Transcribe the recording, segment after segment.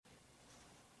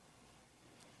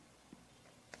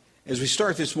As we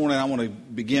start this morning, I want to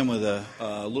begin with a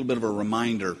little bit of a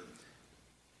reminder.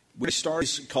 We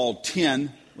started called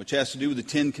 10, which has to do with the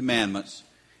 10 Commandments.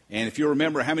 And if you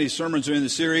remember, how many sermons are in the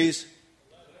series?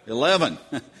 11.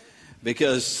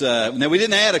 Because, now we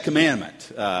didn't add a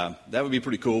commandment. That would be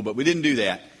pretty cool, but we didn't do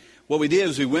that. What we did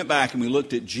is we went back and we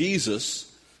looked at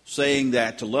Jesus saying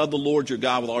that to love the Lord your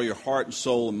God with all your heart and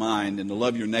soul and mind, and to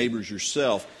love your neighbors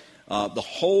yourself. The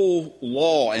whole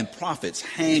law and prophets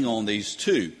hang on these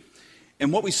two.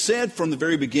 And what we said from the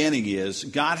very beginning is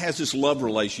God has this love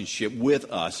relationship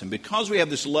with us. And because we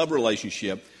have this love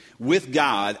relationship with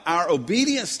God, our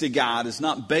obedience to God is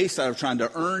not based out of trying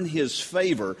to earn His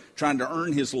favor, trying to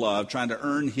earn His love, trying to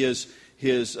earn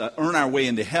earn our way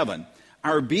into heaven.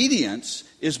 Our obedience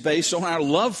is based on our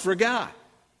love for God.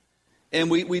 And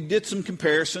we did some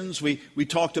comparisons. We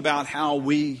talked about how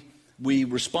we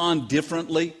respond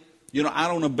differently. You know, I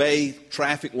don't obey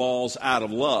traffic laws out of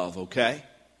love, okay?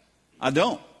 I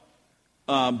don't.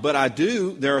 But I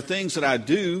do. There are things that I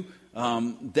do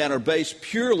that are based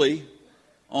purely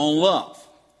on love.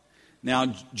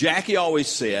 Now, Jackie always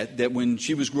said that when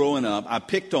she was growing up, I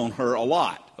picked on her a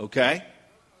lot, okay?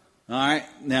 All right?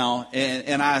 Now,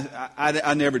 and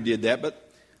I never did that,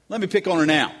 but let me pick on her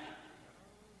now.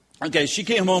 Okay, she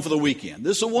came home for the weekend.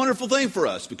 This is a wonderful thing for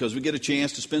us because we get a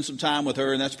chance to spend some time with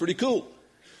her, and that's pretty cool.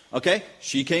 Okay,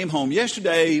 she came home.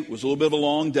 Yesterday was a little bit of a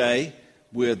long day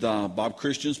with Bob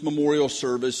Christian's memorial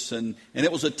service, and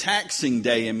it was a taxing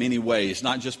day in many ways,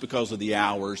 not just because of the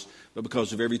hours, but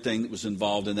because of everything that was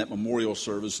involved in that memorial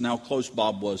service, and how close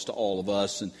Bob was to all of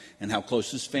us, and how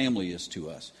close his family is to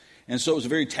us. And so it was a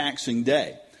very taxing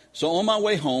day. So on my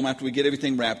way home, after we get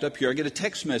everything wrapped up here, I get a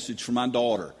text message from my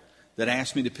daughter that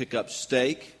asked me to pick up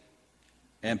steak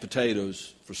and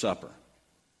potatoes for supper.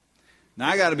 Now,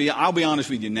 I'll be honest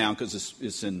with you now, because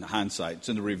it's in hindsight, it's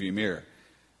in the rearview mirror.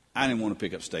 I didn't want to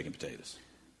pick up steak and potatoes.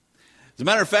 As a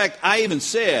matter of fact, I even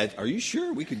said, are you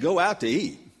sure we could go out to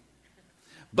eat?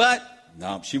 But,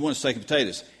 no, she wanted steak and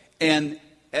potatoes. And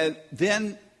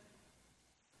then,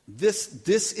 this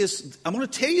is, I'm going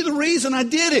to tell you the reason I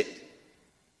did it.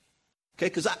 Okay,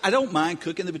 because I don't mind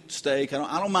cooking the steak.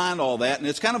 I don't mind all that. And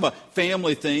it's kind of a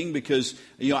family thing because,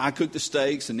 you know, I cook the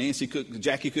steaks and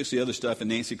Jackie cooks the other stuff and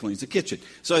Nancy cleans the kitchen.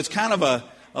 So it's kind of a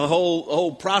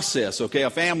whole process, okay, a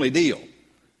family deal.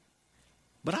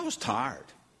 But I was tired.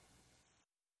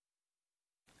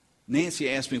 Nancy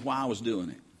asked me why I was doing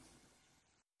it.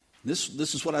 This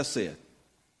is what I said.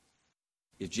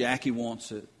 If Jackie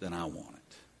wants it, then I want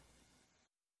it.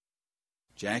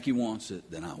 Jackie wants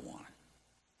it, then I want it.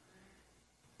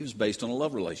 It was based on a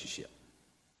love relationship.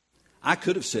 I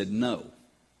could have said no.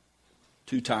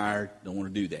 Too tired, don't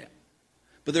want to do that.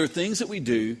 But there are things that we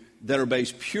do that are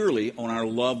based purely on our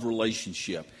love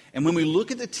relationship. And when we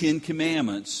look at the 10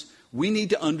 Commandments, we need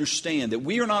to understand that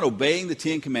we are not obeying the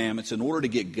 10 Commandments in order to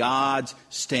get God's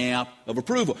stamp of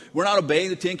approval. We're not obeying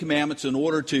the 10 Commandments in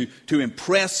order to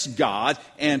impress God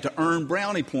and to earn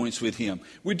brownie points with Him.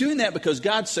 We're doing that because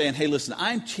God's saying, hey, listen,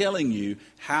 I'm telling you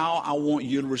how I want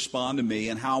you to respond to me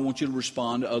and how I want you to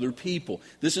respond to other people.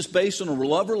 This is based on a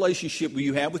love relationship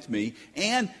you have with me,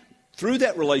 and through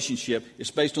that relationship, it's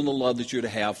based on the love that you're to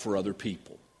have for other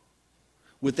people.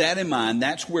 With that in mind,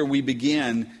 that's where we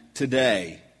begin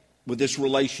today. With this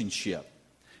relationship.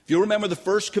 If you remember, the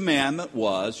first commandment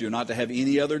was, you're not to have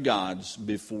any other gods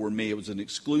before me. It was an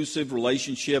exclusive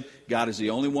relationship. God is the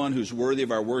only one who's worthy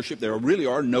of our worship. There really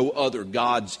are no other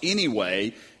gods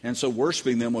anyway, and so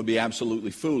worshiping them would be absolutely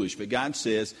foolish. But God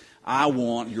says, I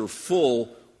want your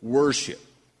full worship.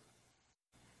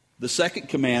 The second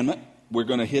commandment we're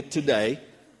going to hit today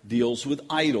deals with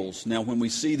idols. Now, when we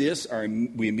see this,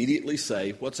 we immediately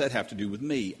say, what's that have to do with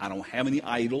me? I don't have any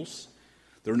idols.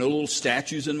 There are no little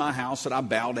statues in my house that I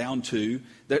bow down to.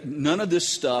 None of this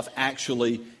stuff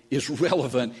actually is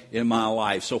relevant in my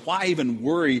life. So why even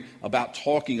worry about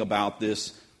talking about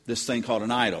this thing called an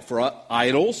idol? For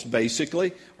idols,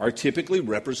 basically, are typically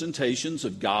representations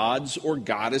of gods or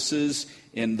goddesses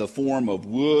in the form of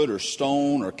wood or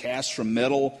stone or cast from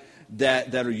metal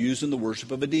that are used in the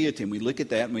worship of a deity. And we look at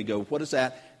that and we go, what is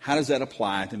that? How does that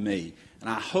apply to me?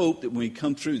 And I hope that when we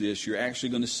come through this, you're actually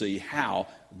going to see how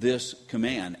this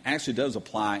command actually does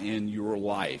apply in your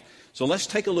life. So let's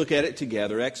take a look at it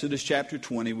together. Exodus chapter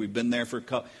 20. We've been there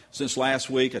since last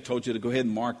week. I told you to go ahead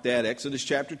and mark that. Exodus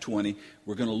chapter 20.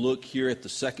 We're going to look here at the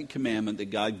second commandment that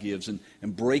God gives and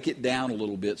break it down a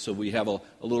little bit so we have a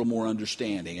little more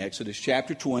understanding. Exodus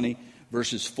chapter 20,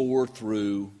 verses 4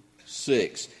 through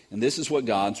 6. And this is what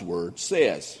God's word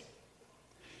says.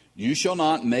 You shall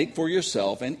not make for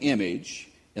yourself an image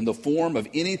in the form of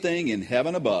anything in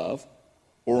heaven above,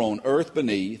 or on earth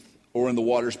beneath, or in the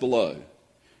waters below.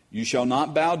 You shall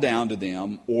not bow down to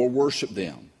them or worship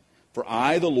them. For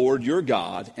I, the Lord your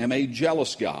God, am a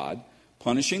jealous God,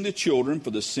 punishing the children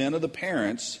for the sin of the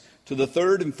parents to the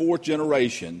third and fourth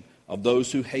generation of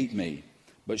those who hate me,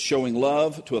 but showing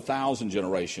love to 1,000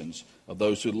 generations of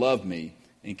those who love me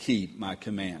and keep my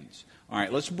commands. All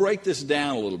right, let's break this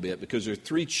down a little bit because there are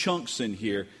 3 chunks in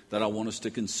here that I want us to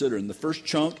consider. And the first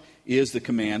chunk is the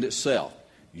command itself.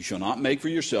 You shall not make for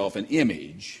yourself an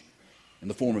image in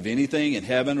the form of anything in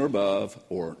heaven or above,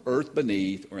 or on earth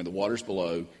beneath, or in the waters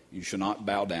below. You shall not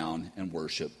bow down and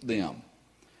worship them.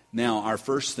 Now, our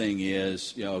first thing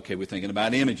is, we're thinking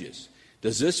about images.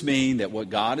 Does this mean that what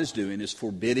God is doing is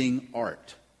forbidding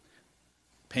art?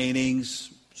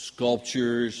 Paintings,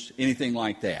 sculptures, anything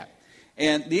like that?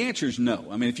 And the answer is no.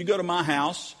 I mean, if you go to my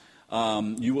house,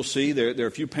 you will see there are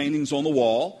a few paintings on the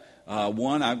wall.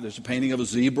 There's a painting of a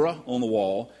zebra on the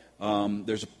wall.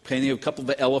 There's a painting of a couple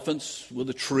of elephants with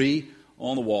a tree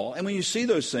on the wall. And when you see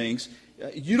those things,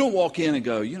 you don't walk in and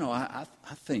go, I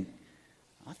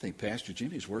think Pastor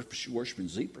Jimmy's worshiping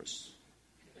zebras.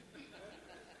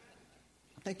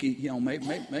 I think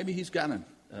maybe he's got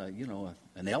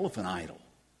an elephant idol.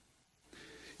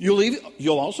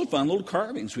 You'll also find little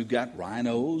carvings. We've got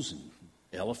rhinos and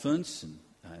elephants and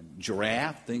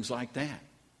giraffe, things like that.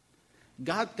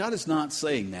 God is not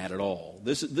saying that at all.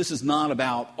 This is not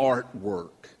about artwork.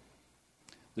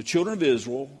 The children of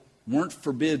Israel weren't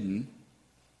forbidden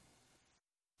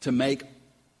to make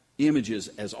images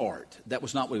as art. That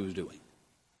was not what he was doing.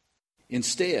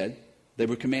 Instead, they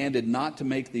were commanded not to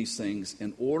make these things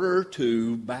in order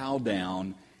to bow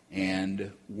down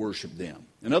and worship them.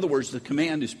 In other words, the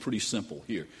command is pretty simple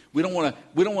here. We don't want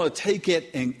to take it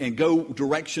and go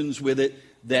directions with it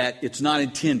that it's not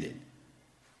intended.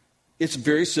 It's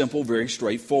very simple, very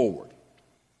straightforward.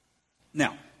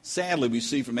 Now, sadly, we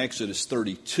see from Exodus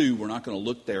 32, we're not going to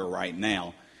look there right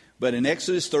now, but in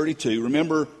Exodus 32,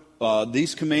 remember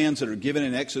these commands that are given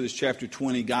in Exodus chapter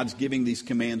 20, God's giving these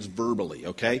commands verbally,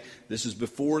 okay? This is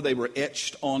before they were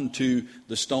etched onto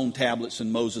the stone tablets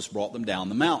and Moses brought them down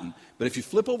the mountain. But if you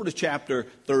flip over to chapter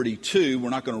 32, we're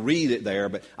not going to read it there,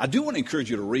 but I do want to encourage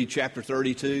you to read chapter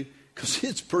 32 because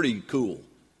it's pretty cool.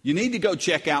 You need to go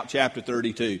check out chapter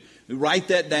 32. Write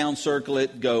that down, circle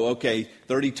it, go, okay,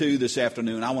 32 this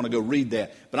afternoon. I want to go read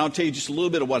that. But I'll tell you just a little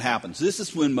bit of what happens. This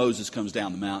is when Moses comes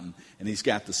down the mountain, and he's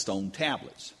got the stone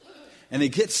tablets. And he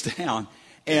gets down,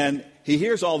 and he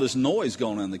hears all this noise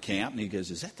going on in the camp, and he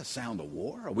goes, is that the sound of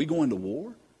war? Are we going to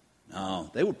war? No,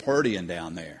 they were partying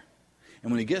down there.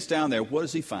 And when he gets down there, what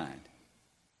does he find?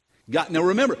 Now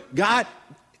remember, God,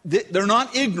 they're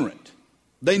not ignorant.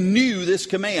 They knew this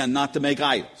command not to make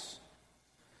idols.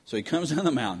 So he comes down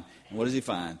the mountain, and what does he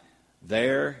find?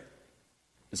 There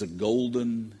is a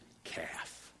golden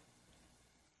calf.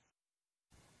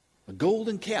 A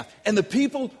golden calf. And the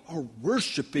people are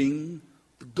worshiping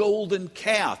the golden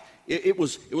calf. It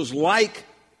was like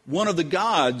one of the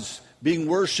gods being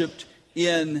worshipped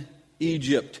in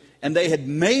Egypt. And they had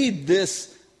made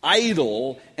this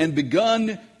idol and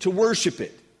begun to worship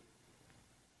it.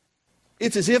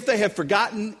 It's as if they have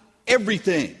forgotten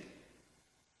everything.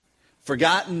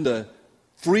 Forgotten the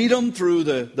freedom through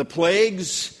the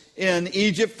plagues in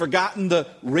Egypt, forgotten the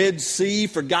Red Sea,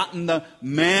 forgotten the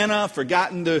manna,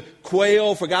 forgotten the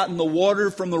quail, forgotten the water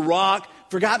from the rock,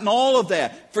 forgotten all of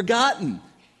that. Forgotten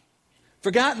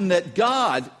that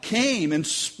God came and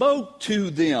spoke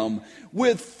to them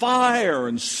with fire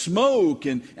and smoke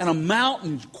and a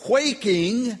mountain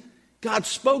quaking. God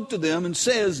spoke to them and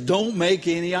says, don't make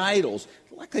any idols.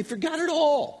 Like they forgot it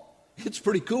all. It's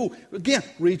pretty cool. Again,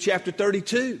 read chapter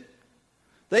 32.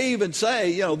 They even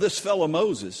say, this fellow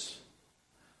Moses,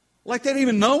 like they didn't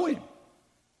even know him.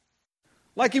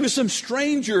 Like he was some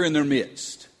stranger in their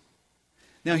midst.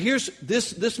 Now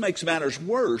this makes matters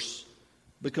worse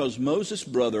because Moses'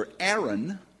 brother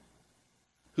Aaron,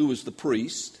 who was the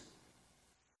priest,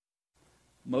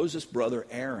 Moses' brother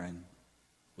Aaron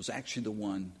was actually the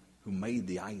one who made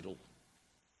the idol.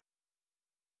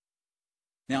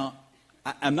 Now,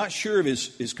 I'm not sure of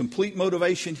his complete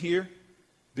motivation here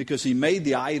because he made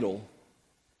the idol,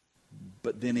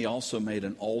 but then he also made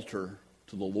an altar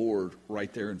to the Lord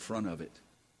right there in front of it.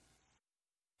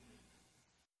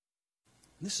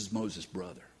 This is Moses'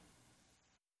 brother.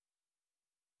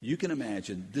 You can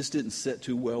imagine this didn't sit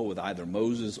too well with either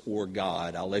Moses or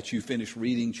God. I'll let you finish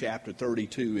reading chapter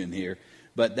 32 in here.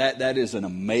 But that is an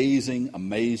amazing,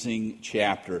 amazing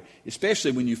chapter,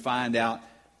 especially when you find out,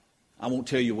 I won't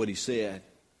tell you what he said,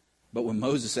 but when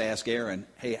Moses asked Aaron,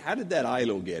 hey, how did that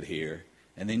idol get here?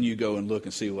 And then you go and look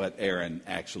and see what Aaron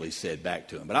actually said back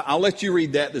to him. But I'll let you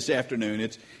read that this afternoon.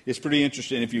 It's pretty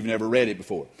interesting if you've never read it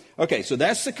before. Okay, so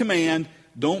that's the command.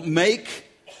 Don't make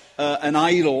an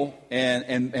idol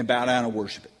and bow down and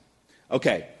worship it.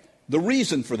 Okay, the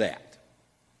reason for that,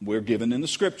 we're given in the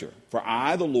Scripture. For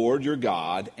I, the Lord your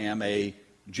God, am a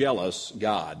jealous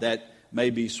God. That may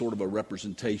be sort of a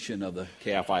representation of the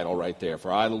calf idol right there.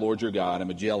 For I, the Lord your God, am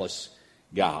a jealous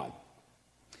God.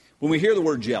 When we hear the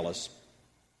word jealous,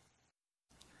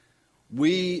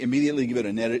 we immediately give it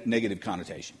a negative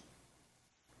connotation.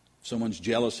 If someone's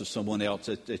jealous of someone else,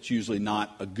 that's usually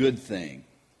not a good thing.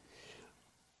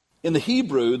 In the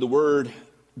Hebrew, the word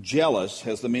jealous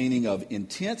has the meaning of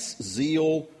intense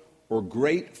zeal or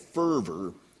great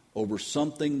fervor over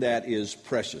something that is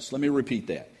precious. Let me repeat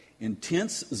that.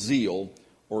 Intense zeal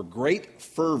or great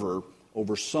fervor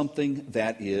over something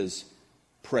that is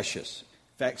precious.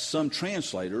 In fact, some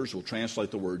translators will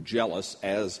translate the word jealous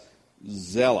as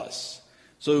zealous.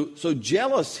 So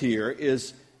jealous here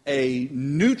is a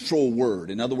neutral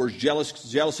word. In other words,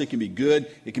 jealousy can be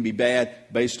good, it can be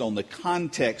bad based on the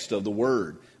context of the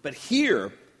word. But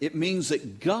here, it means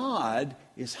that God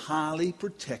is highly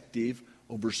protective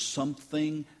over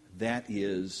something that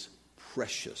is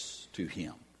precious to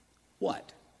him.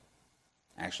 What?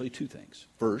 Actually, two things.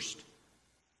 First,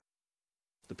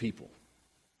 the people.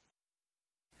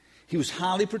 He was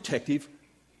highly protective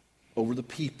over the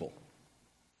people.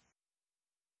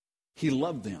 He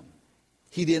loved them.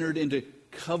 He'd entered into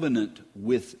covenant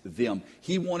with them.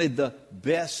 He wanted the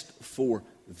best for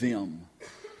them.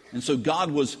 And so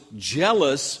God was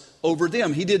jealous over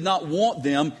them. He did not want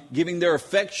them giving their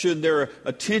affection, their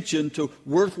attention to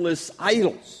worthless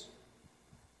idols.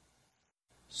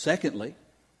 Secondly,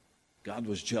 God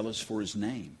was jealous for his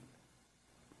name.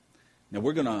 Now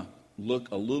we're going to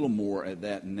look a little more at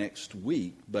that next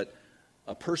week, but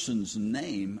a person's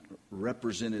name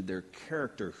represented their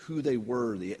character, who they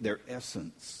were, their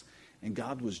essence. And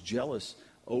God was jealous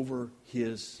over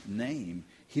his name.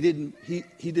 He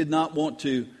did not want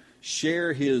to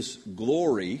share his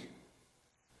glory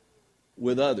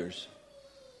with others.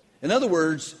 In other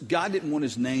words, God didn't want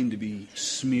his name to be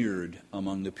smeared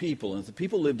among the people. And if the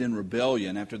people lived in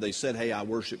rebellion after they said, hey, I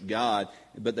worship God,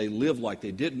 but they lived like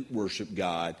they didn't worship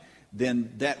God,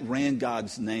 then that ran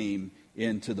God's name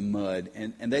into the mud,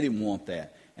 and they didn't want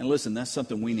that. And listen, that's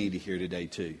something we need to hear today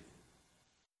too.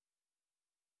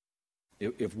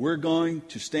 If we're going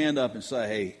to stand up and say,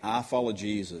 hey, I follow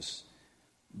Jesus,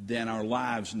 then our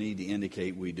lives need to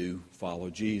indicate we do follow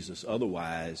Jesus.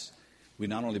 Otherwise, we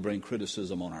not only bring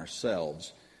criticism on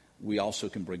ourselves, we also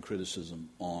can bring criticism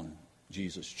on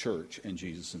Jesus' church and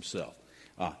Jesus himself.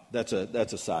 That's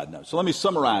a side note. So let me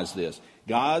summarize this.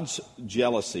 God's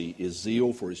jealousy is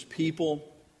zeal for his people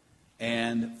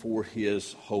and for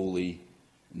his holy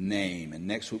name. And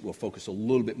next week we'll focus a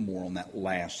little bit more on that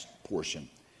last portion.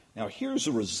 Now here's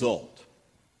the result.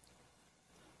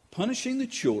 Punishing the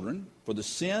children for the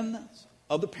sins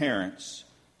of the parents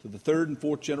to the third and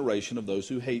fourth generation of those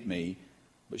who hate me,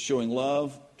 but showing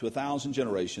love to 1,000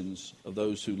 generations of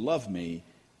those who love me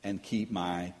and keep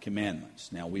my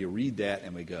commandments. Now we read that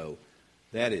and we go,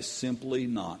 that is simply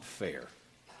not fair.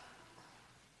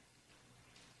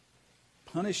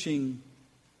 Punishing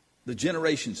the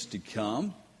generations to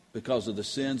come because of the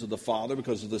sins of the father,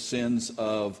 because of the sins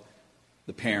of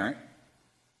the parent.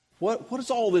 What does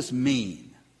all this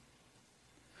mean?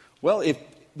 Well, if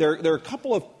there are a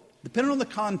couple of, depending on the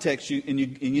context, and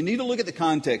you need to look at the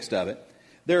context of it.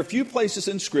 There are a few places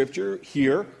in Scripture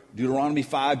here, Deuteronomy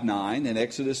 5:9 and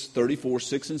Exodus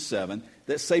 34:6 and 7,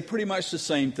 that say pretty much the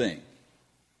same thing.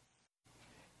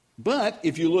 But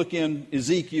if you look in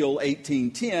Ezekiel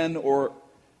 18:10 or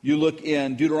you look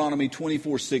in Deuteronomy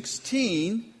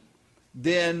 24:16,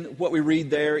 then what we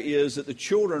read there is that the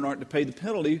children aren't to pay the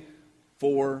penalty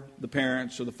for the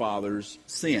parents' or the father's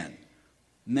sin.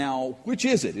 Now, which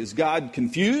is it? Is God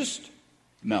confused?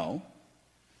 No.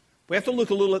 We have to look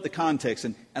a little at the context.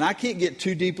 And I can't get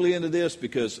too deeply into this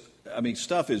because,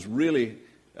 stuff is really...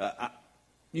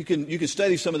 you can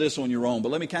study some of this on your own, but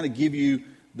let me kind of give you...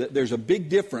 There's a big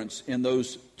difference in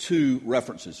those two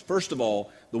references. First of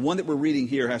all, the one that we're reading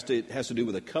here has to do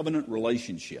with a covenant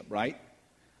relationship, right?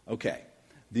 Okay.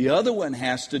 The other one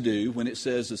has to do, when it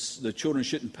says the children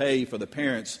shouldn't pay for the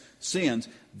parents' sins,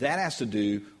 that has to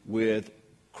do with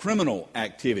criminal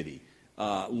activity,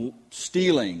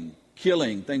 stealing,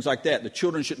 killing, things like that. The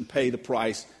children shouldn't pay the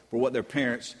price for what their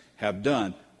parents have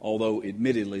done, although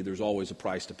admittedly there's always a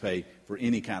price to pay for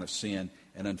any kind of sin,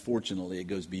 and unfortunately it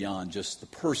goes beyond just the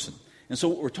person. And so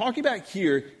what we're talking about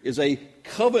here is a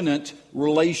covenant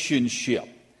relationship.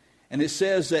 And it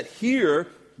says that here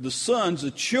the sons,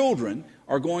 the children,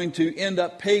 are going to end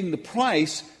up paying the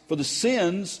price for the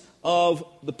sins of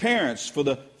the parents, for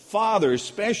the father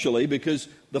especially, because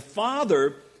the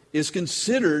father is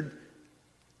considered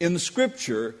in the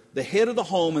Scripture the head of the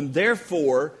home, and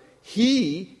therefore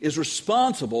he is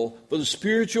responsible for the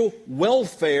spiritual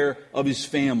welfare of his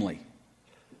family.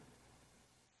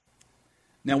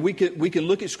 Now, we can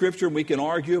look at Scripture and we can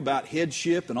argue about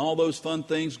headship and all those fun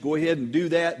things. Go ahead and do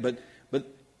that, but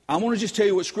I want to just tell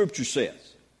you what Scripture says.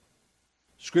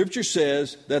 Scripture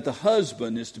says that the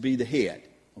husband is to be the head,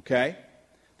 okay?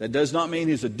 That does not mean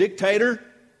he's a dictator.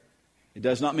 It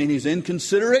does not mean he's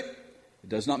inconsiderate. It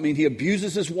does not mean he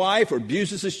abuses his wife or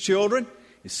abuses his children.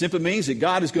 It simply means that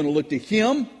God is going to look to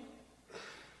him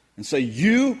and say,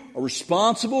 you are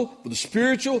responsible for the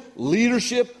spiritual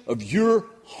leadership of your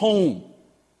home.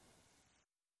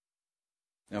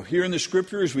 Now, here in the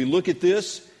Scripture, as we look at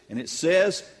this, and it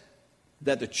says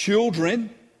that the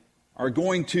children are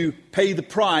going to pay the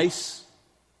price.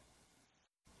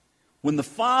 When the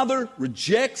father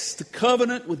rejects the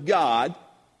covenant with God,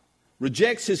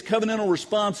 rejects his covenantal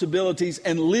responsibilities,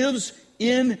 and lives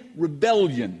in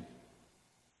rebellion,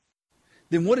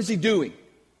 then what is he doing?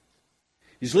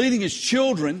 He's leading his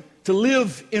children to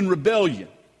live in rebellion.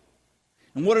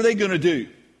 And what are they going to do?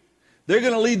 They're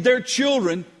going to lead their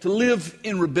children to live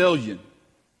in rebellion.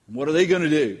 And what are they going to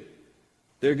do?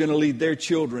 They're going to lead their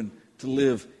children to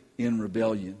live in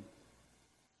rebellion.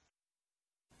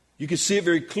 You can see it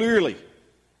very clearly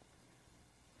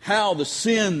how the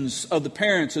sins of the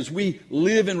parents, as we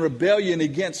live in rebellion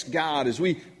against God, as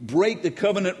we break the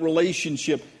covenant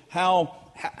relationship, how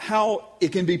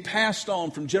it can be passed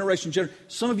on from generation to generation.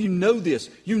 Some of you know this.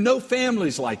 You know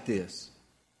families like this.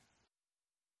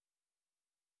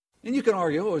 And you can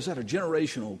argue, is that a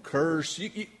generational curse?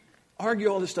 You argue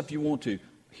all this stuff you want to.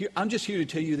 I'm just here to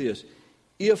tell you this.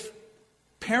 If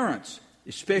parents,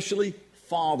 especially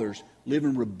fathers, live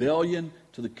in rebellion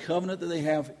to the covenant that they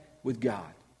have with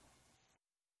God,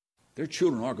 their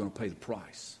children are going to pay the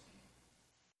price.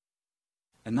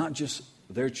 And not just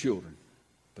their children,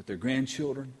 but their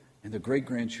grandchildren and their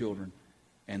great-grandchildren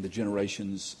and the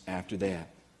generations after that.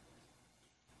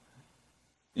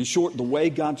 In short, the way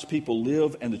God's people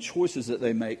live and the choices that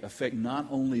they make affect not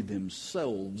only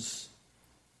themselves,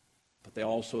 but they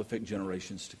also affect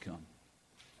generations to come.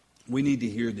 We need to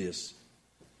hear this.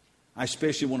 I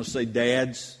especially want to say,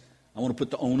 dads, I want to put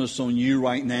the onus on you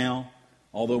right now.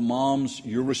 Although moms,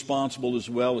 you're responsible as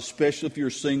well, especially if you're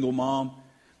a single mom.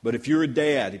 But if you're a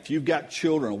dad, if you've got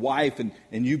children, a wife, and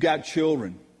you've got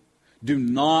children, do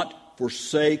not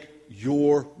forsake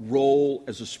your role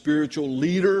as a spiritual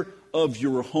leader of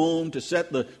your home to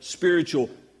set the spiritual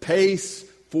pace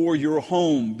for your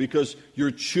home, because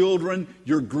your children,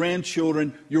 your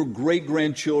grandchildren, your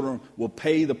great-grandchildren will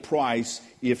pay the price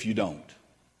if you don't.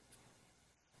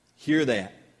 Hear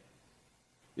that.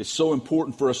 It's so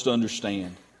important for us to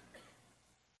understand.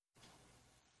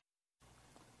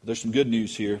 There's some good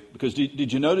news here, because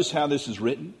did you notice how this is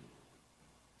written?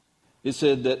 It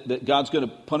said that God's going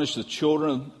to punish the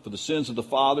children for the sins of the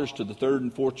fathers to the third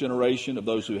and fourth generation of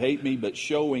those who hate me, but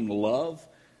showing love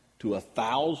to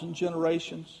 1,000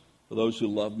 generations for those who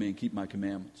love me and keep my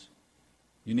commandments.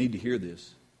 You need to hear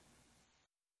this,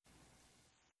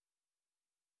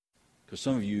 because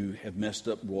some of you have messed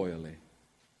up royally.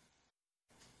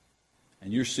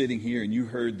 And you're sitting here and you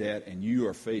heard that and you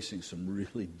are facing some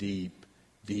really deep,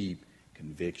 deep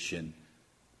conviction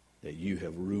that you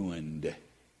have ruined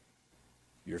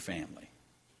your family.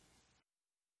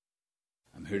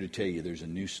 I'm here to tell you there's a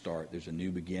new start, there's a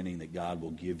new beginning that God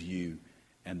will give you,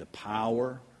 and the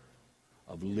power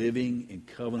of living in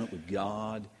covenant with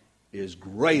God is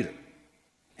greater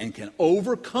and can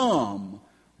overcome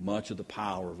much of the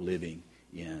power of living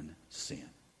in sin.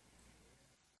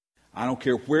 I don't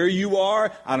care where you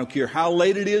are. I don't care how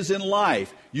late it is in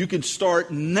life. You can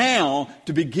start now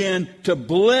to begin to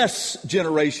bless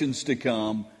generations to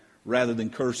come rather than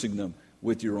cursing them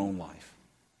with your own life.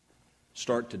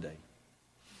 Start today.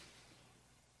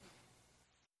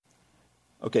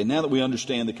 Okay, now that we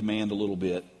understand the command a little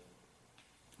bit,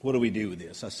 what do we do with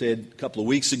this? I said a couple of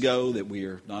weeks ago that we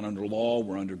are not under law,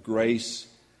 we're under grace.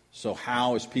 So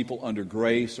how, as people under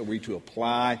grace, are we to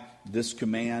apply this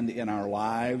command in our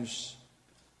lives?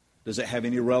 Does it have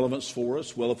any relevance for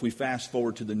us? Well, if we fast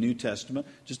forward to the New Testament,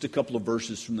 just a couple of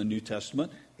verses from the New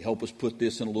Testament help us put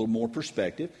this in a little more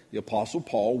perspective. The Apostle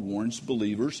Paul warns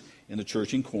believers in the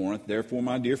church in Corinth, therefore,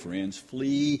 my dear friends,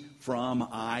 flee from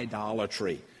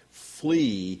idolatry.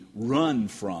 Flee, run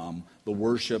from the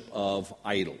worship of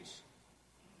idols.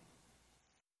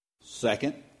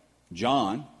 Second,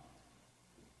 John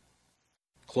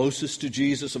closest to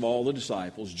Jesus of all the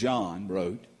disciples, John,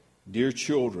 wrote, "Dear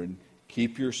children,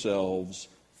 keep yourselves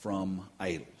from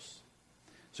idols."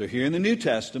 So here in the New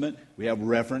Testament, we have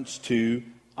reference to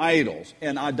idols.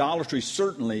 And idolatry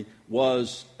certainly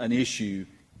was an issue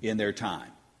in their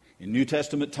time. In New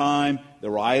Testament time,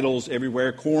 there were idols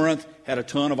everywhere. Corinth had a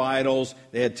ton of idols.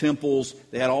 They had temples.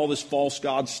 They had all this false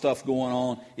god stuff going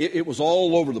on. It was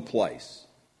all over the place.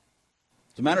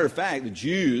 As a matter of fact, the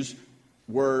Jews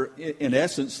were, in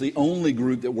essence, the only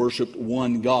group that worshiped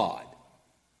one God.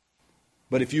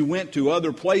 But if you went to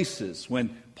other places,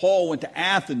 when Paul went to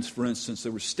Athens, for instance,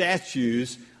 there were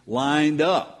statues lined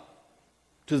up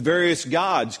to the various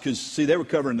gods because, see, they were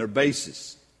covering their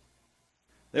bases.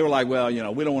 They were like, well,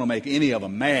 we don't want to make any of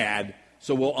them mad,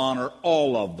 so we'll honor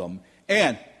all of them.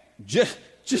 And just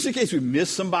in case we miss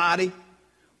somebody,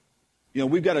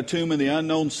 we've got a tomb of the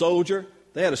unknown soldier.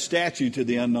 They had a statue to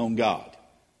the unknown God.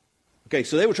 Okay,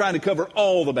 so they were trying to cover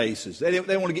all the bases. They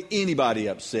didn't want to get anybody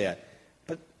upset.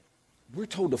 But we're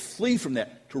told to flee from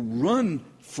that, to run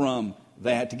from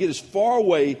that, to get as far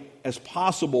away as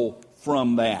possible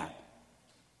from that.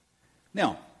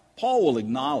 Now, Paul will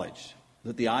acknowledge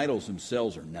that the idols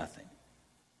themselves are nothing.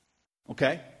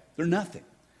 Okay? They're nothing.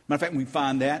 Matter of fact, we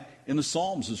find that in the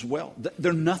Psalms as well.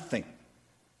 They're nothing.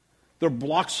 They're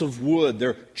blocks of wood.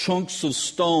 They're chunks of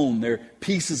stone. They're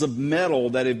pieces of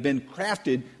metal that have been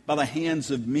crafted by the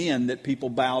hands of men that people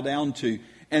bow down to.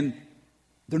 And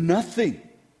they're nothing.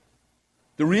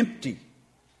 They're empty.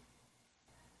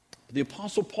 The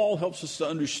Apostle Paul helps us to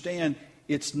understand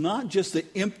it's not just the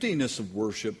emptiness of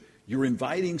worship. You're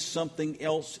inviting something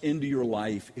else into your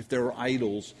life if there are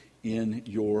idols in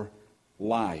your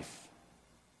life.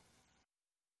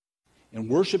 And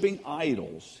worshiping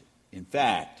idols, in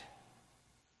fact,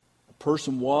 a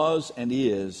person was and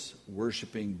is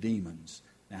worshiping demons.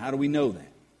 Now, how do we know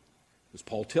that? Because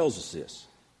Paul tells us this.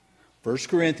 1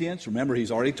 Corinthians, remember,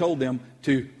 he's already told them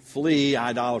to flee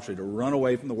idolatry, to run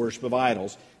away from the worship of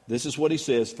idols. This is what he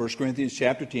says, 1 Corinthians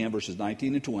chapter 10, verses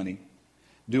 19 and 20.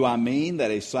 Do I mean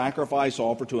that a sacrifice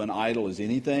offered to an idol is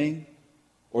anything?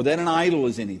 Or that an idol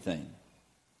is anything?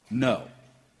 No.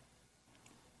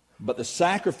 But the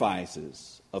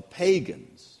sacrifices of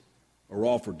pagans are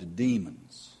offered to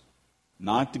demons,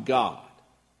 not to God.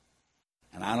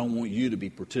 And I don't want you to be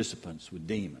participants with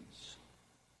demons.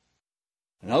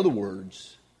 In other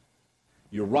words,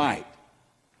 you're right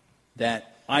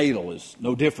that idol is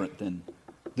no different than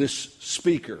this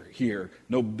speaker here,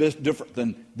 no different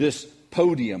than this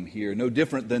podium here, no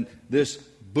different than this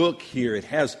book here. It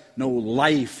has no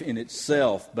life in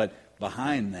itself, but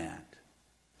behind that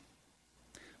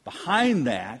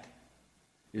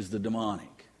is the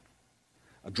demonic,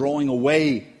 a drawing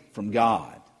away from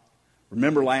God.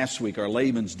 Remember last week our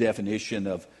layman's definition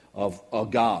of a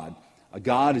God. A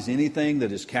God is anything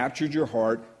that has captured your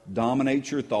heart,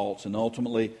 dominates your thoughts, and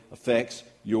ultimately affects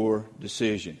your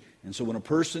decision. And so when a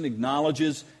person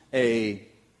acknowledges an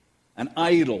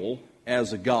idol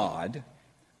as a god,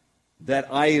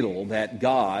 that idol, that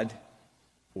god,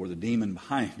 or the demon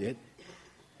behind it,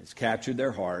 has captured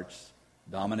their hearts,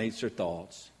 dominates their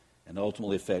thoughts, and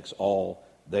ultimately affects all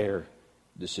their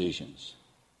decisions.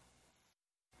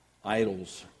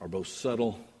 Idols are both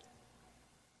subtle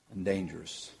and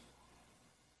dangerous.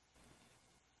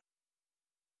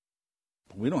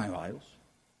 But we don't have idols.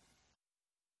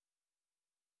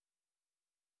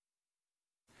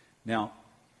 Now,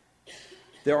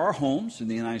 there are homes in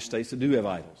the United States that do have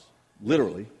idols.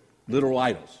 Literal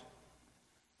idols.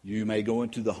 You may go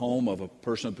into the home of a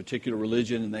person of a particular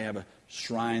religion and they have a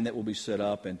shrine that will be set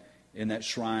up, and in that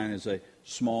shrine is a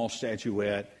small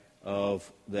statuette of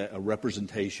a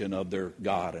representation of their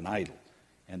god, an idol.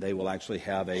 And they will actually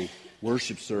have a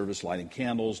worship service, lighting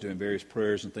candles, doing various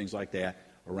prayers and things like that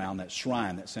around that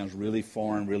shrine. That sounds really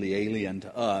foreign, really alien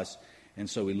to us. And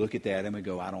so we look at that and we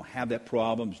go, I don't have that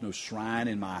problem. There's no shrine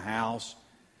in my house.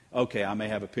 Okay, I may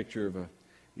have a picture of a,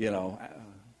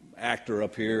 actor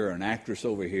up here or an actress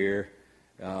over here.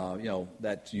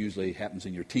 That usually happens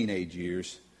in your teenage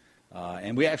years.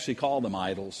 And we actually call them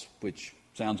idols, which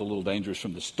sounds a little dangerous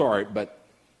from the start. But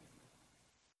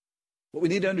what we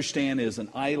need to understand is an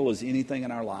idol is anything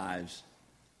in our lives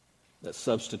that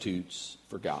substitutes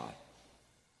for God.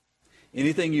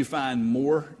 Anything you find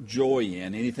more joy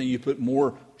in, anything you put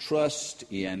more trust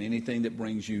in, anything that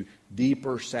brings you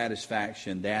deeper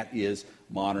satisfaction, that is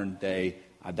modern day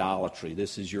idolatry.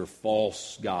 This is your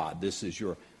false god. This is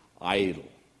your idol.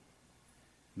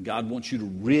 And God wants you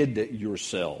to rid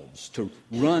yourselves, to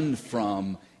run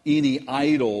from any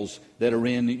idols that are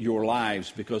in your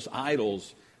lives, because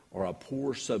idols are a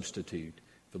poor substitute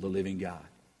for the living God.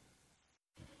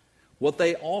 What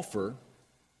they offer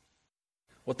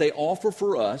What they offer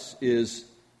for us is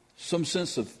some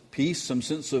sense of peace, some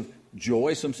sense of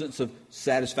joy, some sense of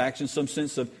satisfaction, some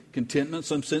sense of contentment,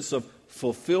 some sense of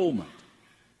fulfillment.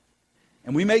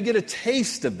 And we may get a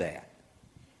taste of that.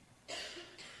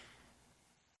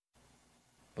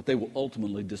 But they will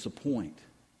ultimately disappoint.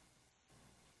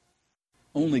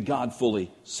 Only God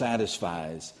fully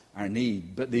satisfies our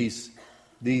need. But these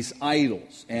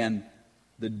idols and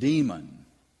the demon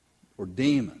or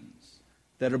demons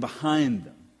that are behind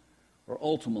them are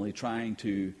ultimately trying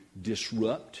to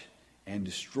disrupt and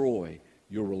destroy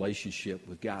your relationship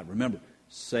with God. Remember,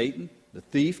 Satan, the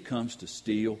thief, comes to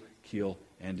steal, kill,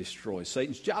 and destroy.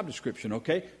 Satan's job description,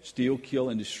 okay? Steal, kill,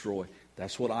 and destroy.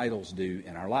 That's what idols do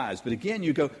in our lives. But again,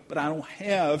 you go, but I don't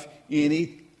have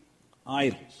any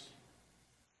idols.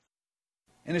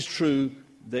 And it's true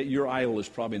that your idol is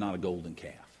probably not a golden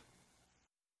calf.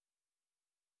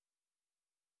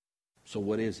 So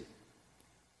what is it?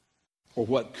 Or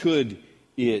what could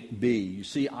it be? You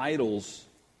see, idols,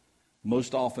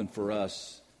 most often for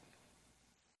us,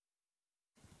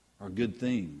 are good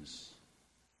things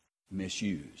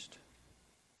misused.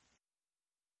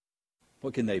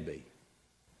 What can they be?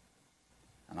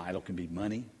 An idol can be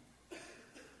money.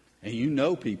 And you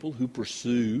know people who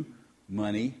pursue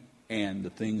money and the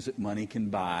things that money can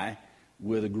buy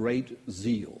with a great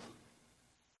zeal.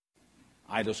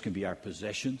 Idols can be our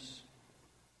possessions,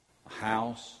 a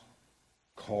house,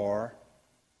 car,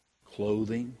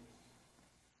 clothing.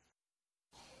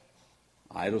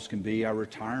 Idols can be our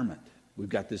retirement. We've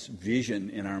got this vision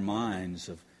in our minds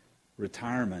of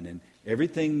retirement, and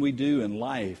everything we do in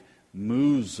life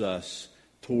moves us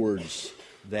towards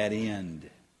that end.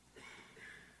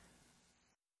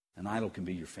 An idol can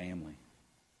be your family.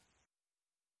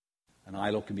 An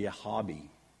idol can be a hobby,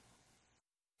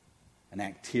 an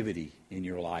activity in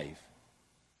your life.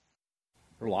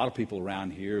 There are a lot of people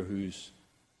around here who,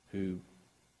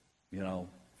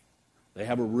 they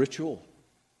have a ritual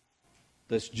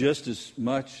that's just as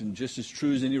much and just as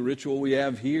true as any ritual we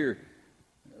have here.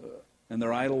 And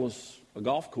their idol is a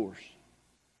golf course.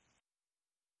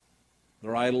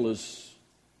 Their idol is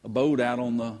a boat out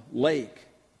on the lake.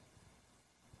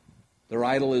 Their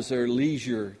idol is their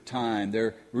leisure time,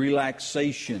 their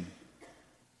relaxation.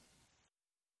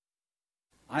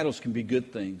 Idols can be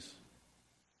good things.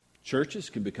 Churches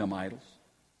can become idols.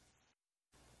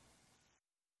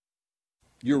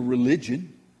 Your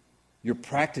religion, your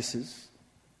practices,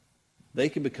 they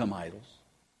can become idols.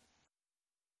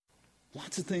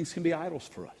 Lots of things can be idols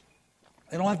for us.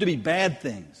 They don't have to be bad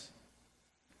things.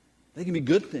 They can be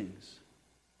good things.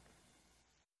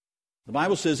 The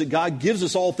Bible says that God gives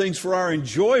us all things for our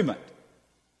enjoyment.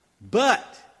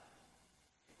 But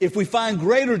if we find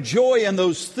greater joy in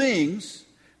those things,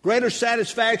 greater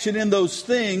satisfaction in those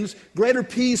things, greater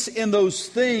peace in those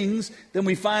things than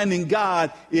we find in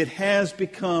God, it has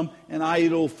become an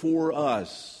idol for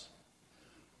us.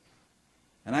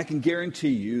 And I can guarantee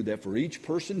you that for each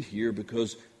person here,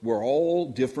 because we're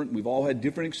all different, we've all had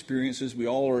different experiences, we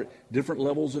all are at different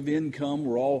levels of income,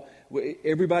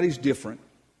 everybody's different.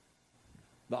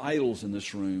 The idols in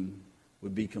this room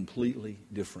would be completely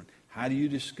different. How do you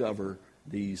discover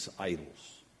these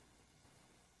idols?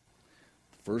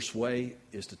 The first way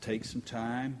is to take some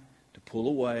time, to pull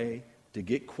away, to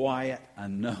get quiet. I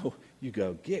know you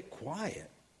go, get quiet.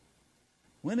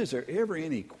 When is there ever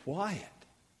any quiet?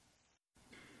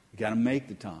 You got to make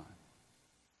the time.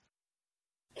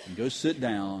 And go sit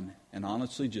down and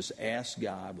honestly just ask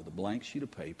God with a blank sheet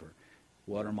of paper,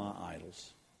 what are my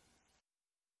idols?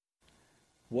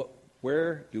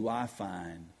 Where do I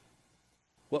find,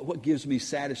 what gives me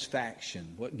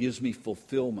satisfaction? What gives me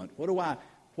fulfillment? What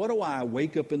do I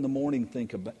wake up in the morning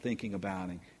thinking about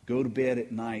and go to bed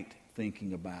at night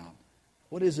thinking about?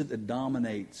 What is it that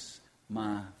dominates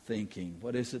my thinking?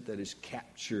 What is it that has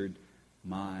captured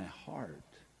my heart?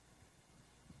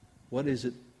 What is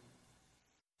it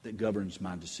that governs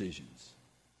my decisions?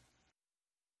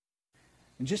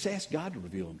 And just ask God to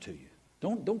reveal them to you.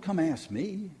 Don't come ask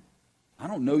me. I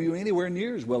don't know you anywhere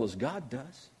near as well as God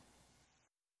does.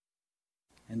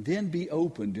 And then be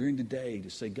open during the day to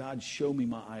say, God, show me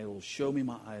my idols, show me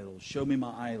my idols, show me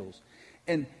my idols.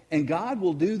 And God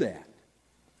will do that.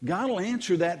 God will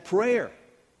answer that prayer.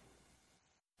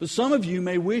 But some of you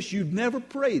may wish you'd never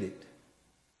prayed it.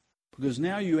 Because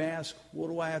now you ask, what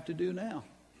do I have to do now?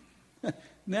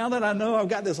 Now that I know I've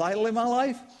got this idol in my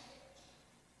life,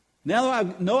 now that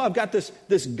I know I've got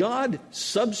this God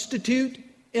substitute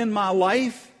in my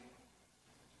life,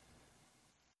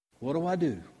 what do I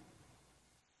do?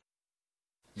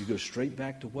 You go straight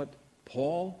back to what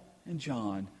Paul and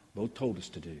John both told us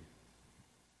to do.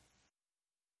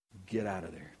 Get out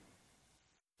of there.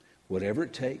 Whatever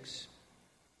it takes,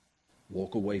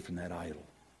 walk away from that idol.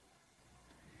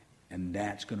 And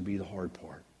that's going to be the hard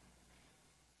part.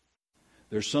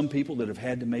 There's some people that have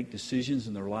had to make decisions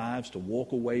in their lives to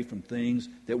walk away from things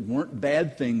that weren't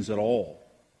bad things at all,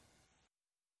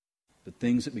 but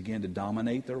things that began to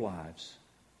dominate their lives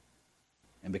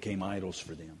and became idols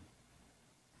for them.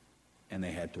 And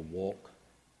they had to walk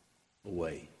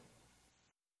away.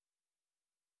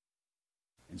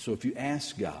 And so if you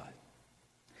ask God,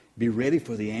 be ready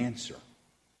for the answer,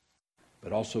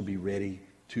 but also be ready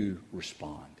to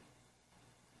respond.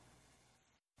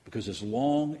 Because as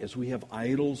long as we have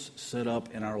idols set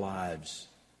up in our lives,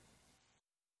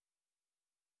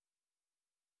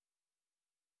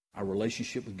 our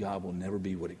relationship with God will never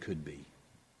be what it could be.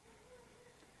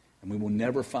 And we will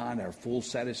never find our full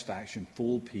satisfaction,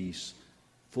 full peace,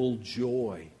 full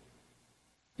joy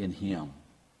in Him.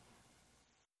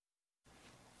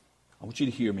 I want you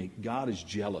to hear me. God is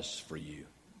jealous for you.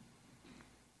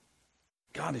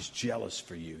 God is jealous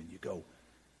for you. And you go,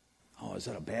 oh, is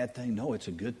that a bad thing? No, it's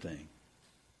a good thing.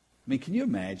 I mean, can you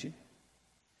imagine?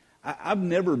 I've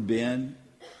never been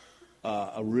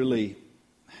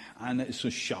I know this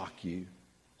will shock you,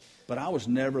 but I was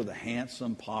never the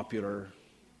handsome, popular,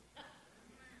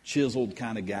 chiseled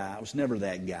kind of guy. I was never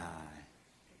that guy.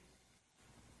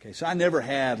 Okay, so I never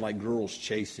had like girls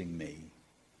chasing me.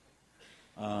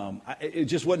 It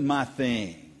just wasn't my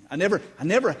thing.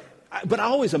 But I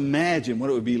always imagined what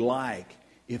it would be like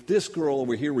if this girl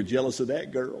over here were jealous of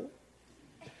that girl.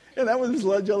 And that was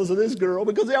jealous of this girl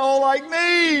because they all like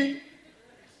me.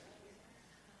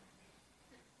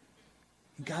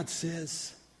 And God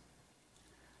says,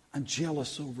 I'm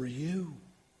jealous over you.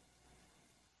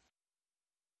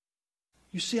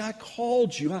 You see, I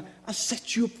called you. I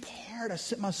set you apart. I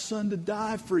sent my son to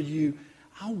die for you.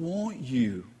 I want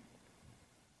you.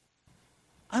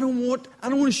 I don't want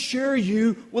to share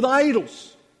you with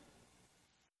idols.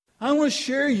 I don't want to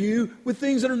share you with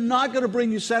things that are not going to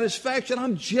bring you satisfaction.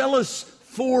 I'm jealous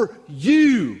for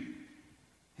you.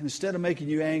 And instead of making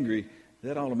you angry,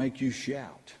 that ought to make you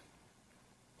shout.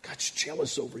 God's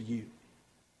jealous over you.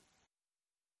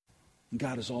 And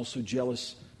God is also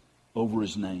jealous over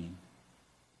His name.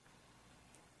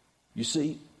 You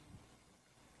see,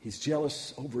 He's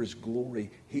jealous over His glory.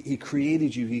 He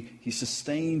created you. He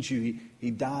sustained you.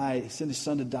 He died. He sent His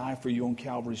Son to die for you on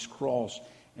Calvary's cross.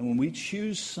 And when we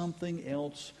choose something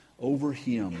else over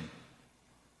Him,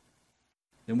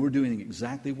 then we're doing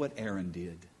exactly what Aaron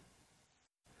did.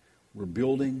 We're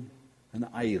building an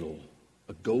idol,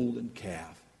 a golden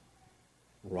calf,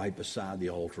 right beside the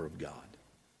altar of God.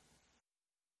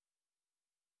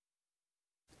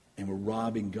 And we're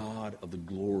robbing God of the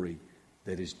glory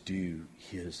that is due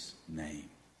His name.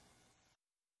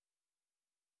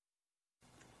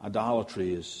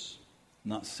 Idolatry is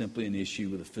not simply an issue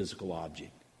with a physical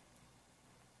object.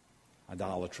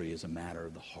 Idolatry is a matter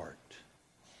of the heart.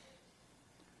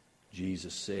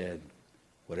 Jesus said,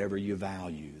 whatever you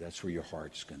value, that's where your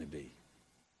heart's going to be.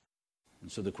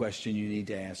 And so the question you need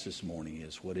to ask this morning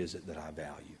is, what is it that I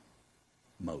value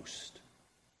most?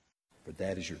 For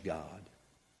that is your God.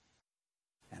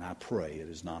 And I pray it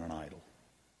is not an idol.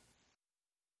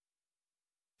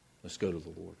 Let's go to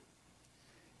the Lord.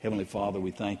 Heavenly Father,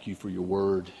 we thank you for your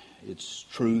word, its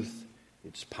truth,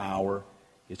 its power,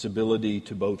 its ability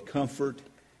to both comfort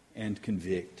and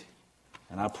convict.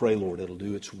 And I pray, Lord, it'll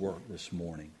do its work this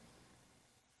morning.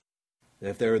 That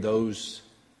if there are those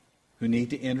who need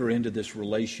to enter into this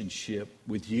relationship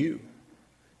with you,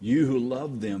 you who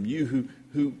love them, you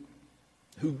who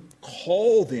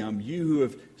call them, you who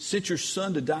have sent your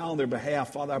Son to die on their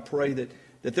behalf, Father, I pray that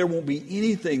there won't be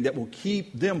anything that will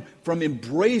keep them from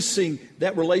embracing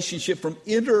that relationship, from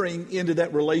entering into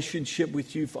that relationship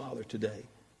with you, Father, today.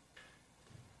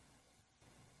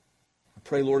 I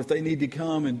pray, Lord, if they need to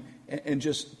come and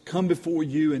just come before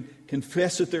you and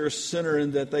confess that they're a sinner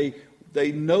and that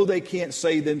they know they can't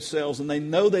save themselves and they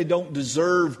know they don't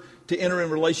deserve to enter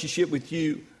in relationship with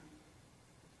you,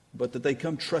 but that they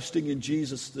come trusting in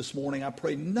Jesus this morning, I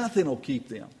pray nothing will keep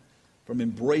them from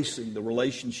embracing the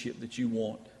relationship that you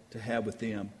want to have with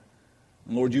them.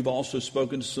 And Lord, you've also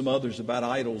spoken to some others about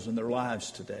idols in their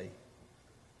lives today.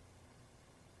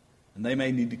 And they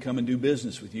may need to come and do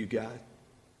business with you, God.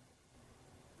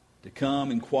 To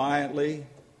come and quietly,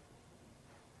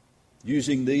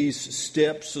 using these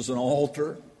steps as an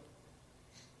altar,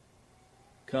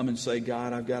 come and say,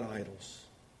 God, I've got idols.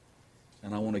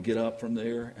 And I want to get up from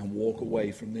there and walk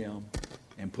away from them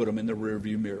and put them in the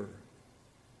rearview mirror.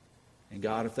 And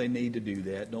God, if they need to do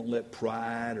that, don't let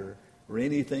pride or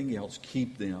anything else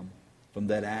keep them from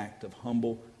that act of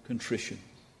humble contrition.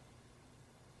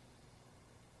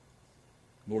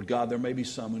 Lord God, there may be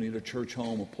some who need a church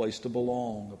home, a place to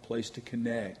belong, a place to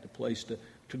connect, a place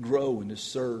to grow and to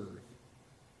serve.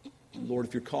 And Lord,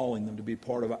 if you're calling them to be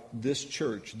part of this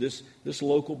church, this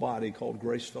local body called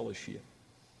Grace Fellowship,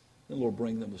 then Lord,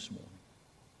 bring them this morning.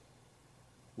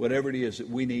 Whatever it is that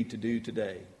we need to do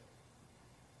today,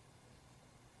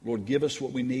 Lord, give us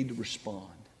what we need to respond.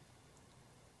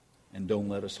 And don't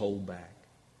let us hold back.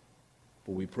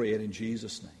 For we pray it in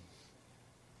Jesus' name.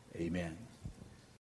 Amen.